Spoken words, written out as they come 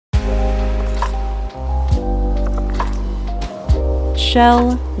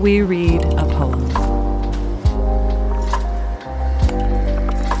Shall we read a poem?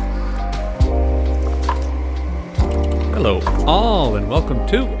 Hello, all, and welcome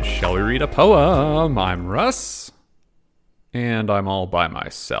to Shall We Read a Poem? I'm Russ, and I'm all by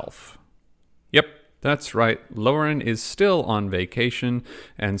myself. Yep, that's right. Lauren is still on vacation,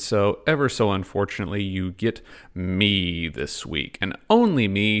 and so ever so unfortunately, you get me this week, and only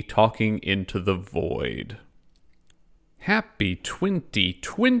me talking into the void. Happy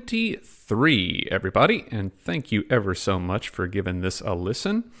 2023, everybody, and thank you ever so much for giving this a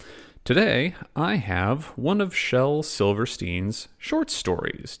listen. Today, I have one of Shel Silverstein's short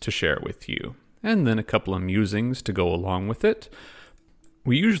stories to share with you, and then a couple of musings to go along with it.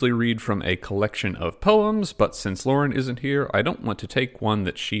 We usually read from a collection of poems, but since Lauren isn't here, I don't want to take one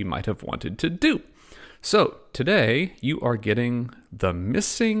that she might have wanted to do. So, today, you are getting The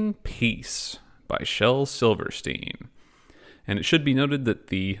Missing Piece by Shel Silverstein. And it should be noted that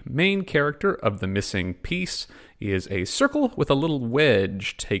the main character of The Missing Piece is a circle with a little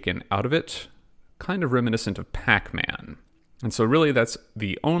wedge taken out of it, kind of reminiscent of Pac-Man. And so really that's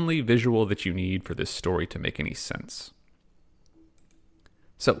the only visual that you need for this story to make any sense.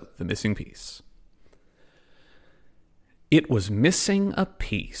 So, The Missing Piece. It was missing a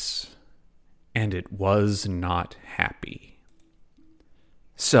piece, and it was not happy.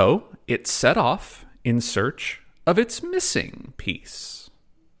 So, it set off in search of its missing piece.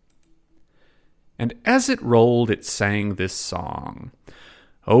 And as it rolled, it sang this song.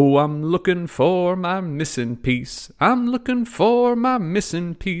 Oh, I'm looking for my missing piece. I'm looking for my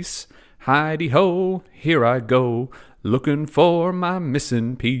missing piece. Heidi-ho, here I go, looking for my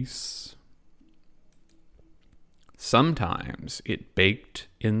missing piece. Sometimes it baked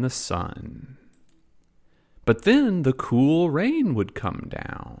in the sun, but then the cool rain would come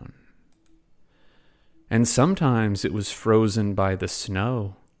down. And sometimes it was frozen by the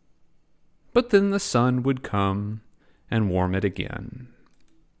snow, but then the sun would come and warm it again.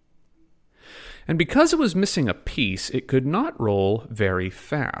 And because it was missing a piece, it could not roll very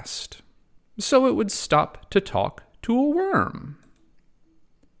fast, so it would stop to talk to a worm,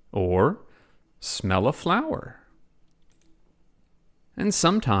 or smell a flower. And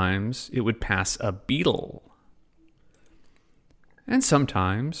sometimes it would pass a beetle, and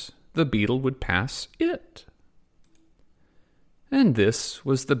sometimes the beetle would pass it. And this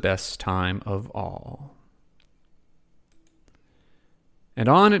was the best time of all. And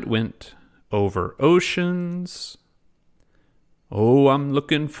on it went, over oceans. Oh, I'm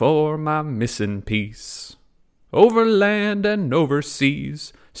looking for my missing piece. Over land and over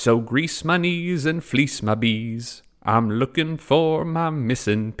seas, so grease my knees and fleece my bees. I'm looking for my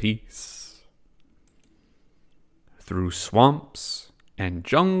missing piece. Through swamps and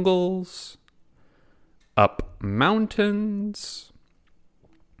jungles, up mountains,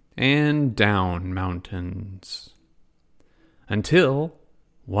 and down mountains, until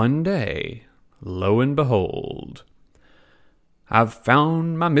one day, lo and behold, I've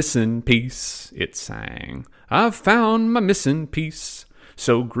found my missing piece, it sang. I've found my missing piece,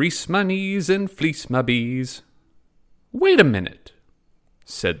 so grease my knees and fleece my bees. Wait a minute,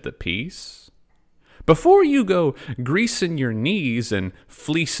 said the piece. Before you go greasing your knees and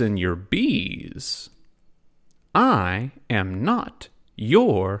fleecing your bees, I am not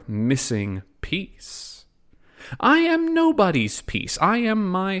your missing piece. I am nobody's piece. I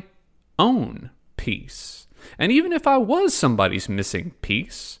am my own piece. And even if I was somebody's missing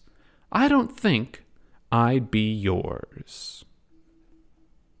piece, I don't think I'd be yours.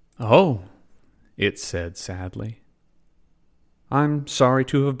 Oh, it said sadly, I'm sorry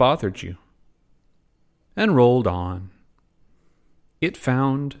to have bothered you. And rolled on. It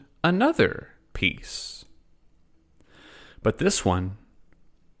found another piece. But this one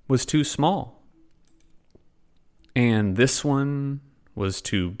was too small. And this one was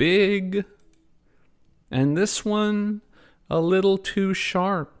too big. And this one a little too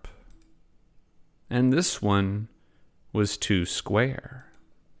sharp. And this one was too square.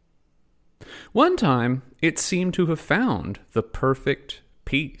 One time, it seemed to have found the perfect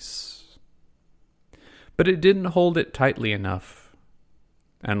piece. But it didn't hold it tightly enough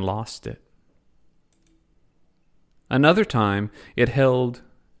and lost it. Another time, it held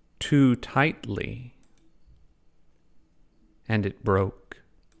too tightly and it broke.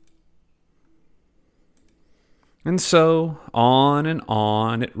 And so on and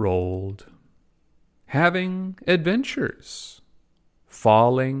on it rolled, having adventures,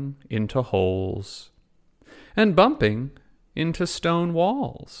 falling into holes and bumping into stone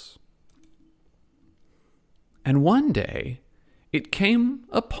walls. And one day, it came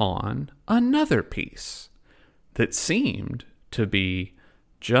upon another piece that seemed to be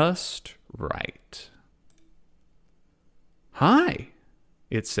just right. "Hi,"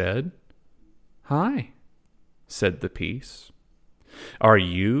 it said. "Hi," said the piece. "Are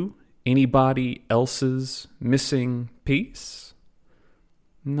you anybody else's missing piece?"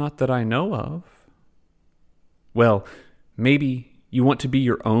 "Not that I know of." "Well, maybe you want to be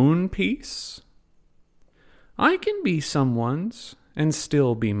your own piece?" "I can be someone's and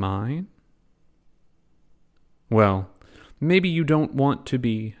still be mine." "Well, maybe you don't want to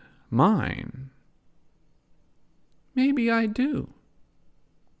be mine." "Maybe I do."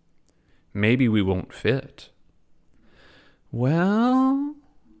 "Maybe we won't fit." "Well,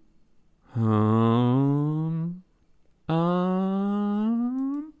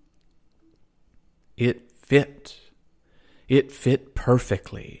 It fit. It fit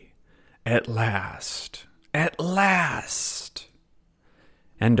perfectly. At last. At last.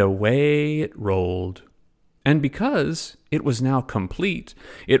 And away it rolled. And because it was now complete,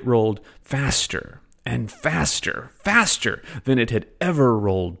 it rolled faster and faster, faster than it had ever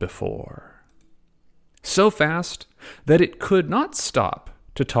rolled before. So fast that it could not stop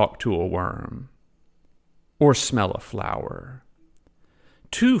to talk to a worm or smell a flower.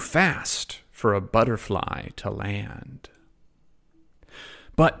 Too fast for a butterfly to land.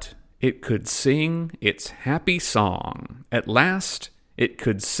 But it could sing its happy song. At last it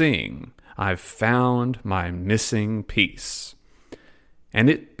could sing, "I've found my missing piece." And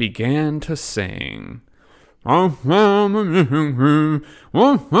it began to sing, "I've found my missing piece.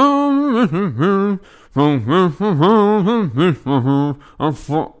 I've found my missing piece.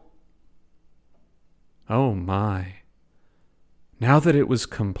 Oh my. Now that it was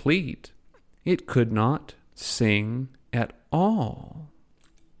complete, it could not sing at all.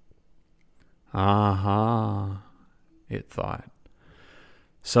 Aha, it thought.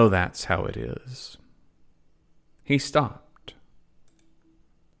 So that's how it is. He stopped.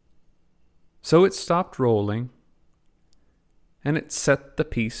 So it stopped rolling, and it set the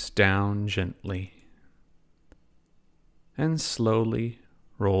piece down gently, and slowly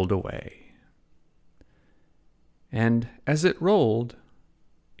rolled away. And as it rolled,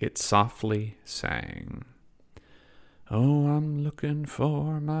 it softly sang, "Oh, I'm looking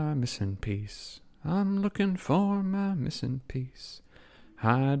for my missing piece. I'm looking for my missing piece.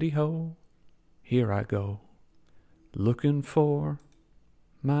 Hidey-ho, here I go, looking for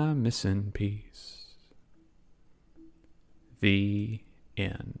my missing piece." The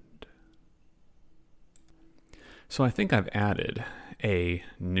end. So I think I've added a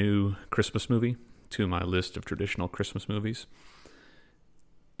new Christmas movie to my list of traditional Christmas movies.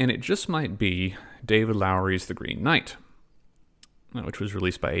 And it just might be David Lowery's The Green Knight, which was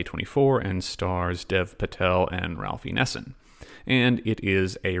released by A24 and stars Dev Patel and Ralph Ineson. And it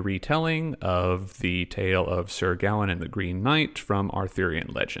is a retelling of the tale of Sir Gawain and the Green Knight from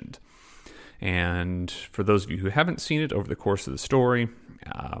Arthurian legend. And for those of you who haven't seen it, over the course of the story,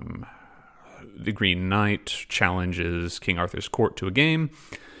 the Green Knight challenges King Arthur's court to a game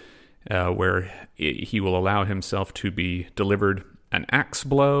where he will allow himself to be delivered an axe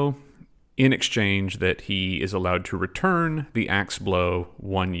blow in exchange that he is allowed to return the axe blow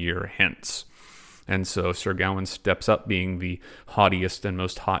 1 year hence. And so Sir Gawain steps up, being the haughtiest and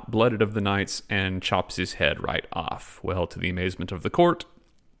most hot-blooded of the knights, and chops his head right off. Well, to the amazement of the court,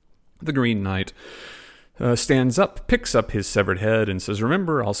 the Green Knight stands up, picks up his severed head, and says,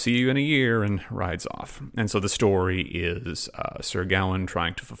 "Remember, I'll see you in a year," and rides off. And so the story is Sir Gawain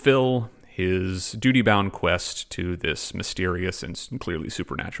trying to fulfill his duty-bound quest to this mysterious and clearly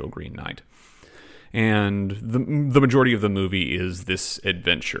supernatural Green Knight. And the majority of the movie is this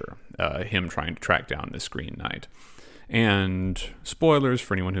adventure, him trying to track down this Green Knight. And spoilers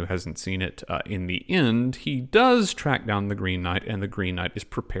for anyone who hasn't seen it, in the end, he does track down the Green Knight, and the Green Knight is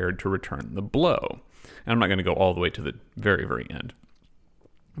prepared to return the blow. And I'm not going to go all the way to the very, very end.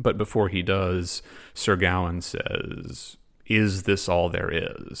 But before he does, Sir Gawain says, "Is this all there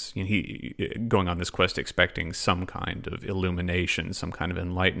is?" You know, he going on this quest expecting some kind of illumination, some kind of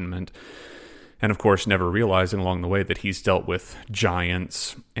enlightenment. And of course, never realizing along the way that he's dealt with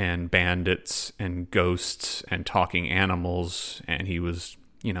giants and bandits and ghosts and talking animals. And he was,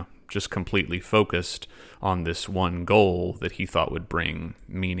 just completely focused on this one goal that he thought would bring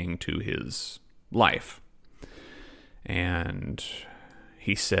meaning to his life. And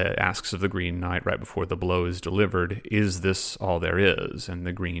he asks of the Green Knight right before the blow is delivered, "Is this all there is?" And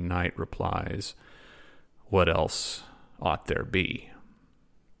the Green Knight replies, "What else ought there be?"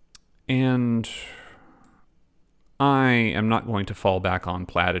 And I am not going to fall back on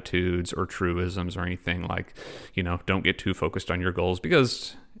platitudes or truisms or anything like, don't get too focused on your goals,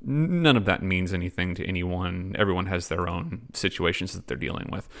 because none of that means anything to anyone. Everyone has their own situations that they're dealing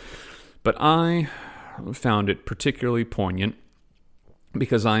with. But I found it particularly poignant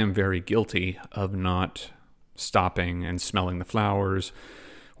because I am very guilty of not stopping and smelling the flowers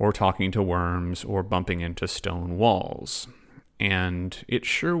or talking to worms or bumping into stone walls. And it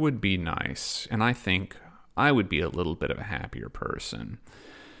sure would be nice, and I think I would be a little bit of a happier person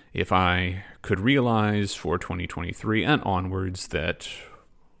if I could realize for 2023 and onwards that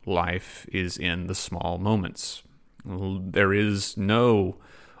life is in the small moments. There is no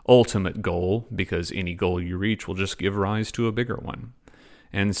ultimate goal, because any goal you reach will just give rise to a bigger one.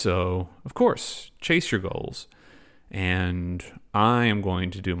 And so, of course, chase your goals. And I am going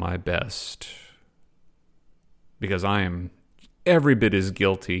to do my best, because I am every bit as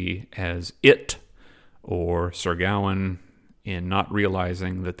guilty as it or Sir Gawain in not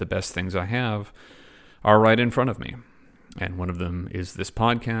realizing that the best things I have are right in front of me. And one of them is this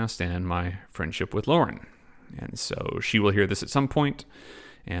podcast and my friendship with Lauren. And so she will hear this at some point,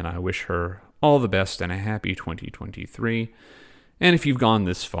 and I wish her all the best and a happy 2023. And if you've gone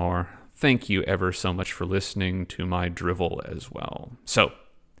this far, thank you ever so much for listening to my drivel as well. So,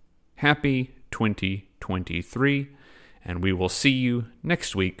 happy 2023, and we will see you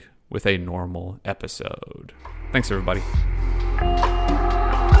next week with a normal episode. Thanks, everybody.